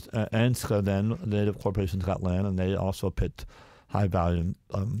 That's right. Because Anska then, native corporations got land, and they also picked high value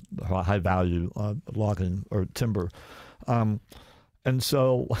logging or timber. And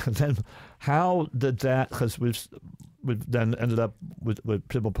so then how did that, because we've then ended up with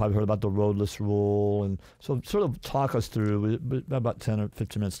people probably heard about the roadless rule. And so sort of talk us through, we have about 10 or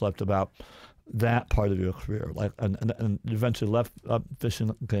 15 minutes left, about that part of your career. Like, and you eventually left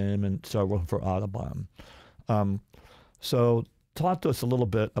fishing game and started working for Audubon. So talk to us a little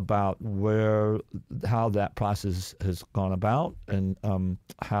bit about how that process has gone about and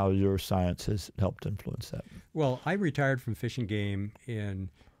how your science has helped influence that. Well, I retired from Fish and Game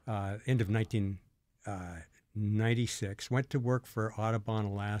in end of 1996. Went to work for Audubon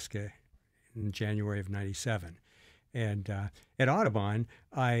Alaska in January of '97. And at Audubon,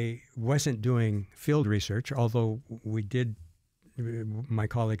 I wasn't doing field research, although we did, my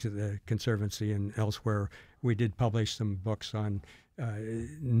colleagues at the Conservancy and elsewhere, we did publish some books on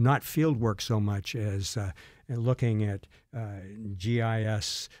not field work so much as looking at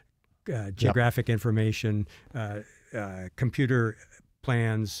GIS, geographic information, computer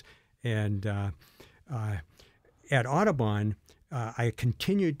plans. And at Audubon, I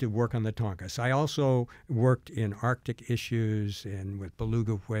continued to work on the Tongass. I also worked in Arctic issues and with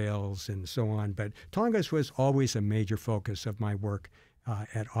beluga whales and so on, but Tongass was always a major focus of my work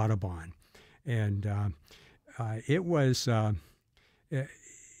at Audubon. And it was, at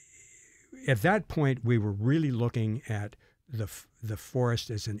that point, we were really looking at the forest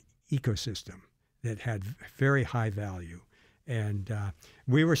as an ecosystem that had very high value. And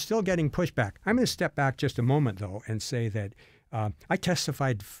we were still getting pushback. I'm going to step back just a moment, though, and say that I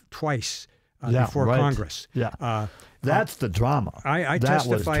testified twice before Congress. Yeah, that's the drama. I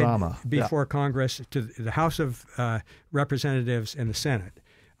testified before Congress to the House of Representatives and the Senate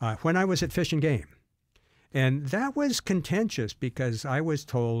when I was at Fish and Game. And that was contentious because I was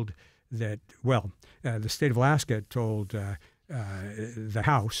told that, well, the state of Alaska told the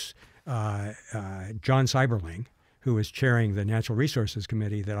House, John Seiberling, who was chairing the Natural Resources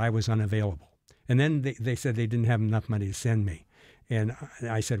Committee, that I was unavailable. And then they said they didn't have enough money to send me. And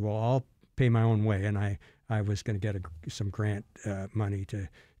I said, well, I'll pay my own way. And I was going to get some grant money to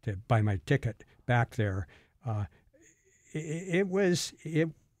buy my ticket back there. It was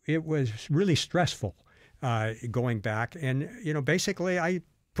really stressful going back. And, basically I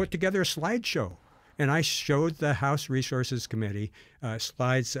put together a slideshow. And I showed the House Resources Committee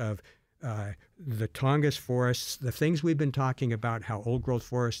slides of the Tongass forests, the things we've been talking about, how old-growth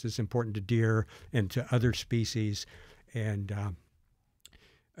forest is important to deer and to other species. And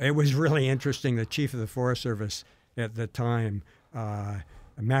it was really interesting. The chief of the Forest Service at the time,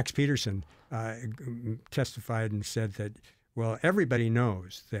 Max Peterson, testified and said that, well, everybody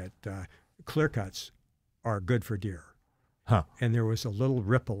knows that clearcuts are good for deer. Huh. And there was a little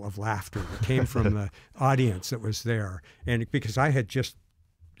ripple of laughter that came from the audience that was there. And because I had just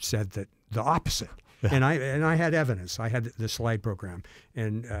said that the opposite. Yeah. And I had evidence. I had the slide program.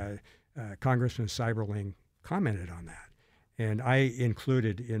 And Congressman Seiberling commented on that. And I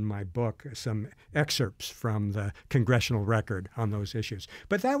included in my book some excerpts from the congressional record on those issues.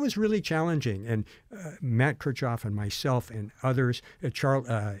 But that was really challenging. And Matt Kirchhoff and myself and others,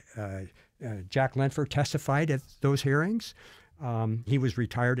 Jack Lenfer testified at those hearings. He was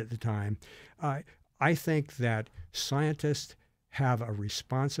retired at the time. I think that scientists have a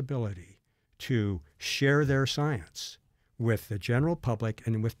responsibility to share their science with the general public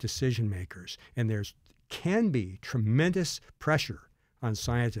and with decision makers. And there can be tremendous pressure on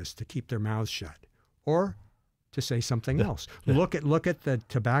scientists to keep their mouths shut or to say something else. Yeah. Look at the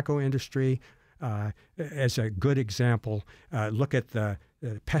tobacco industry as a good example. Look at the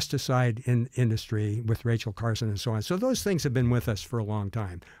pesticide industry with Rachel Carson and so on. So those things have been with us for a long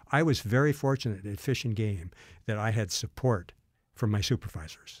time. I was very fortunate at Fish and Game that I had support from my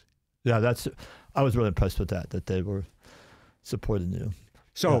supervisors. Yeah, I was really impressed with that they were supporting you.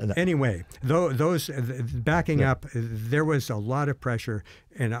 So anyway, those backing up, there was a lot of pressure,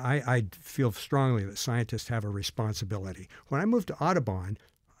 and I feel strongly that scientists have a responsibility. When I moved to Audubon,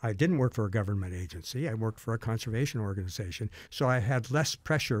 I didn't work for a government agency. I worked for a conservation organization, so I had less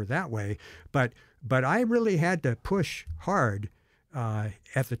pressure that way. But I really had to push hard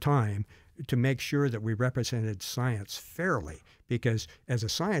at the time to make sure that we represented science fairly, because as a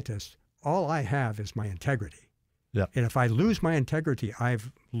scientist, all I have is my integrity. Yeah. And if I lose my integrity,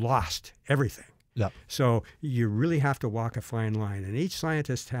 I've lost everything. Yeah. So you really have to walk a fine line, and each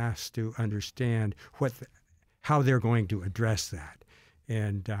scientist has to understand how they're going to address that.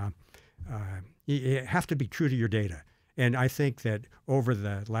 And you have to be true to your data. And I think that over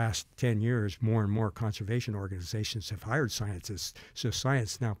the last 10 years, more and more conservation organizations have hired scientists. So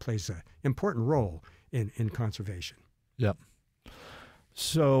science now plays an important role in conservation. Yep.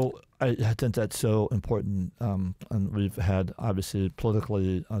 So I think that's so important. And we've had, obviously,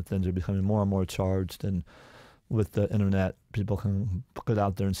 politically, things are becoming more and more charged. And with the internet, people can get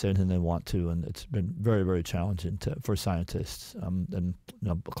out there and say anything they want to. And it's been very, very challenging for scientists. And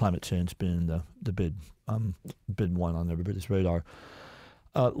climate change being the big one on everybody's radar.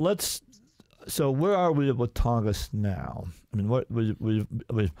 So where are we with Tongass now? I mean,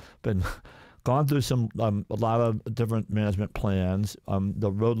 we've been gone through a lot of different management plans.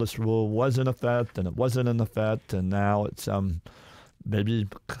 The roadless rule was in effect, and it wasn't in effect, and now it's maybe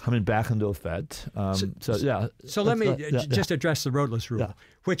coming back into effect. So let me just address the roadless rule,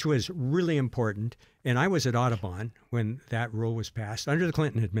 which was really important. And I was at Audubon when that rule was passed under the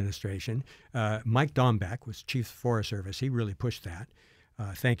Clinton administration. Mike Dombeck was chief of Forest Service. He really pushed that.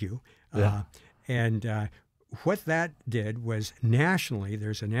 Thank you. What that did was nationally,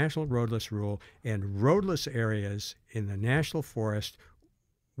 there's a national roadless rule, and roadless areas in the national forest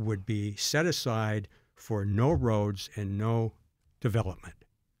would be set aside for no roads and no development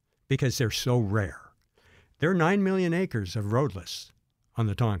because they're so rare. There are 9 million acres of roadless on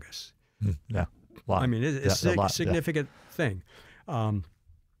the Tongass. Yeah. Wow. I mean, it's a significant thing.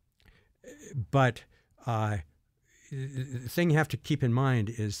 But the thing you have to keep in mind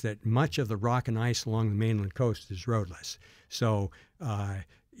is that much of the rock and ice along the mainland coast is roadless. So, I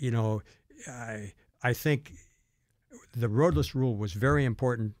think the roadless rule was very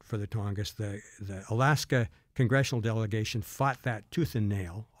important for the Tongass. The Alaska congressional delegation fought that tooth and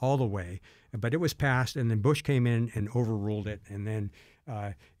nail all the way, but it was passed, and then Bush came in and overruled it, and then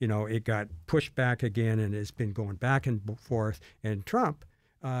it got pushed back again, and it's been going back and forth, and Trump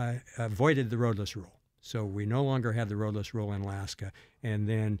avoided the roadless rule. So we no longer had the roadless rule in Alaska. And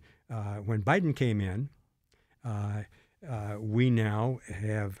then when Biden came in, we now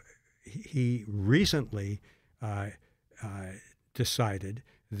have, he recently decided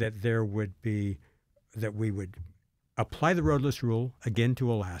that that we would apply the roadless rule again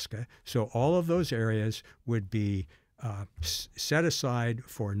to Alaska. So all of those areas would be set aside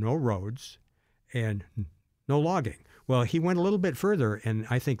for no roads and no logging. Well, he went a little bit further, and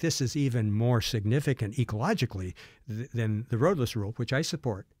I think this is even more significant ecologically than the roadless rule, which I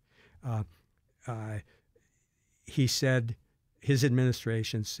support. He said, his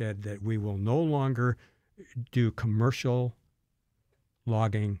administration said that we will no longer do commercial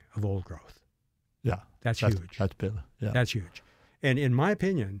logging of old growth. Yeah. That's huge. That's big. Yeah. That's huge. And in my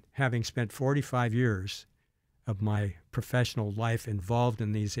opinion, having spent 45 years of my professional life involved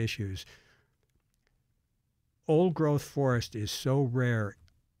in these issues, old growth forest is so rare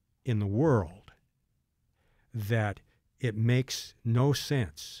in the world that it makes no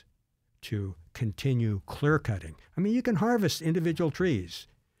sense to continue clear cutting. I mean, you can harvest individual trees,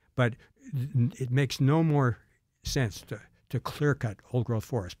 but it makes no more sense to clear cut old growth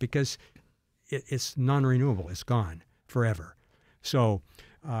forest because it's non-renewable. It's gone forever. So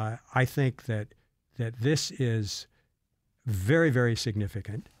I think that this is very, very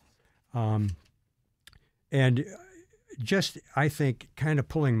significant. And just, I think, kind of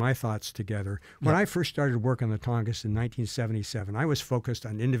pulling my thoughts together, when I first started work on the Tongass in 1977, I was focused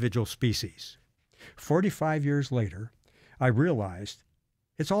on individual species. 45 years later, I realized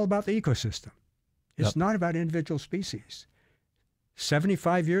it's all about the ecosystem. It's not about individual species.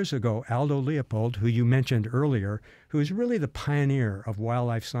 75 years ago, Aldo Leopold, who you mentioned earlier, who is really the pioneer of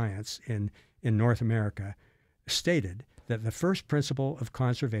wildlife science in North America, stated that the first principle of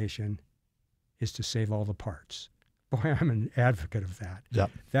conservation is to save all the parts. Boy, I'm an advocate of that.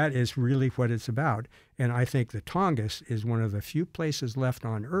 Yep. That is really what it's about. And I think the Tongass is one of the few places left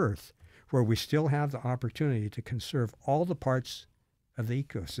on Earth where we still have the opportunity to conserve all the parts of the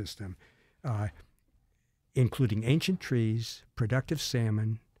ecosystem, including ancient trees, productive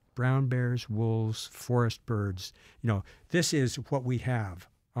salmon, brown bears, wolves, forest birds. This is what we have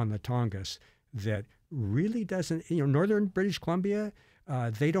on the Tongass that really doesn't, northern British Columbia,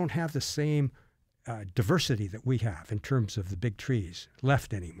 they don't have the same diversity that we have in terms of the big trees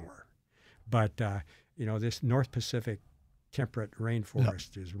left anymore. But, this North Pacific temperate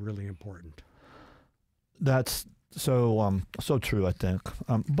rainforest is really important. That's so true, I think.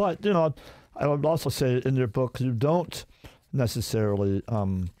 But, I would also say in your book, you don't necessarily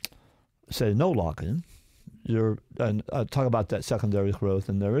say no logging. And talk about that secondary growth,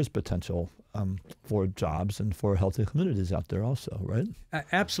 and there is potential for jobs and for healthy communities out there also, right?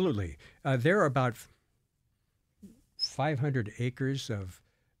 Absolutely. There are about 500 acres of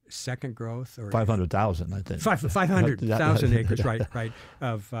second growth, or 500,000, I think. 500,000 acres, right,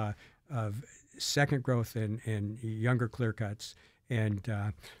 of second growth in younger clear cuts.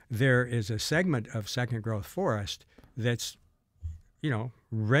 And there is a segment of second growth forest that's,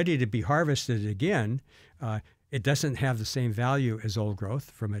 ready to be harvested again. It doesn't have the same value as old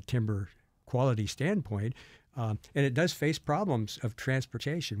growth from a timber quality standpoint, and it does face problems of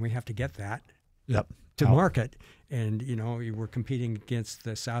transportation. We have to get that to market, and we're competing against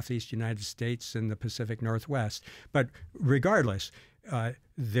the Southeast United States and the Pacific Northwest. But regardless,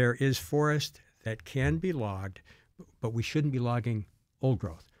 there is forest that can be logged, but we shouldn't be logging old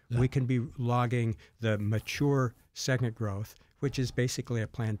growth. Yeah. We can be logging the mature second growth, which is basically a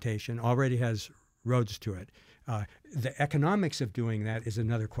plantation, already has roads to it. The economics of doing that is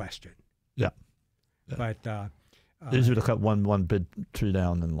another question. Yeah. But easier to cut one big tree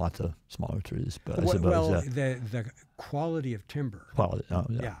down than lots of smaller trees. But I suppose, the quality of timber. Quality. Oh,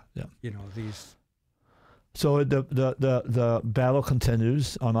 yeah. These. So the battle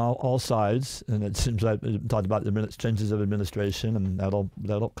continues on all sides, and it seems like we talked about the changes of administration, and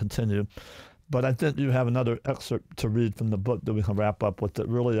that'll continue. But I think you have another excerpt to read from the book that we can wrap up with that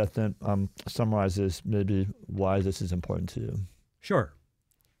really, I think, summarizes maybe why this is important to you. Sure.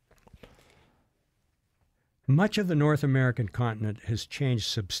 Much of the North American continent has changed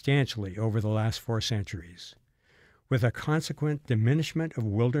substantially over the last 4 centuries, with a consequent diminishment of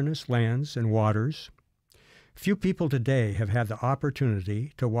wilderness lands and waters. Few people today have had the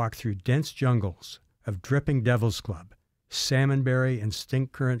opportunity to walk through dense jungles of dripping devil's club, salmonberry and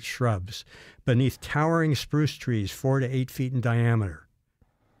stink currant shrubs beneath towering spruce trees 4 to 8 feet in diameter,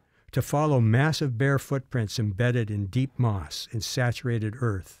 to follow massive bare footprints embedded in deep moss and saturated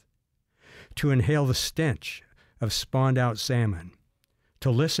earth, to inhale the stench of spawned-out salmon, to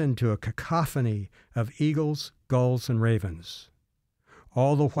listen to a cacophony of eagles, gulls, and ravens,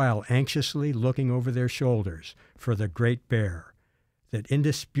 all the while anxiously looking over their shoulders for the great bear that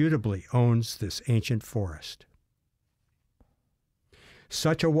indisputably owns this ancient forest.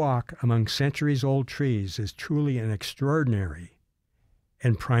 Such a walk among centuries-old trees is truly an extraordinary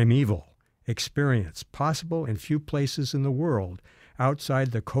and primeval experience possible in few places in the world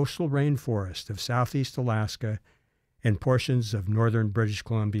outside the coastal rainforest of southeast Alaska and portions of northern British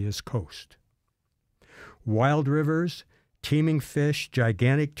Columbia's coast. Wild rivers, teeming fish,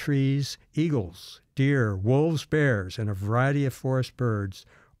 gigantic trees, eagles, deer, wolves, bears, and a variety of forest birds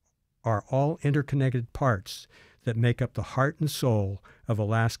are all interconnected parts that make up the heart and soul of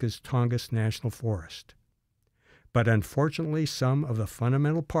Alaska's Tongass National Forest. But unfortunately, some of the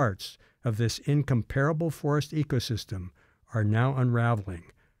fundamental parts of this incomparable forest ecosystem are now unraveling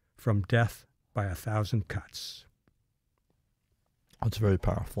from death by 1,000 cuts. That's very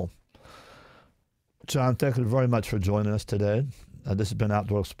powerful. John, thank you very much for joining us today. This has been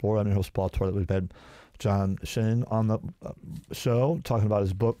Outdoor Explorer. I'm your host, Paul Twardock. We've had John Schoen on the show talking about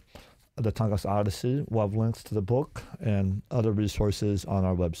his book, The Tongass Odyssey. We'll have links to the book and other resources on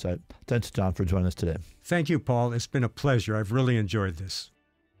our website. Thanks, John, for joining us today. Thank you, Paul. It's been a pleasure. I've really enjoyed this.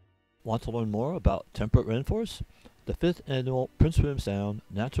 Want to learn more about temperate rainforests? The 5th Annual Prince William Sound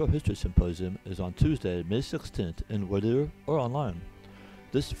Natural History Symposium is on Tuesday, May 16th in Whittier or online.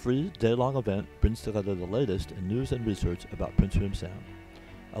 This free day-long event brings together the latest in news and research about Prince William Sound.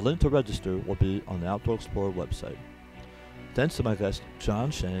 A link to register will be on the Outdoor Explorer website. Thanks to my guest,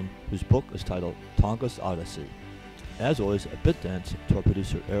 John Schoen, whose book is titled Tongass Odyssey. As always, a big thanks to our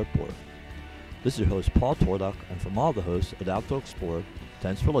producer, Eric Borg. This is your host, Paul Twardock, and from all the hosts at Outdoor Explorer,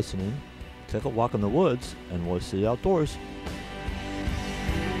 thanks for listening. Take a walk in the woods, and we'll see you outdoors.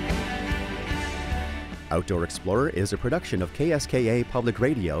 Outdoor Explorer is a production of KSKA Public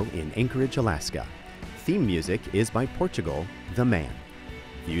Radio in Anchorage, Alaska. Theme music is by Portugal, The Man.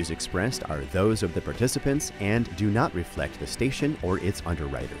 Views expressed are those of the participants and do not reflect the station or its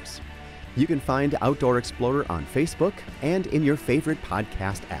underwriters. You can find Outdoor Explorer on Facebook and in your favorite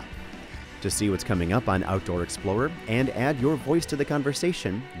podcast app. To see what's coming up on Outdoor Explorer and add your voice to the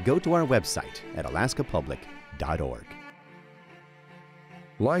conversation, go to our website at alaskapublic.org.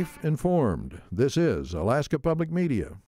 Life informed. This is Alaska Public Media.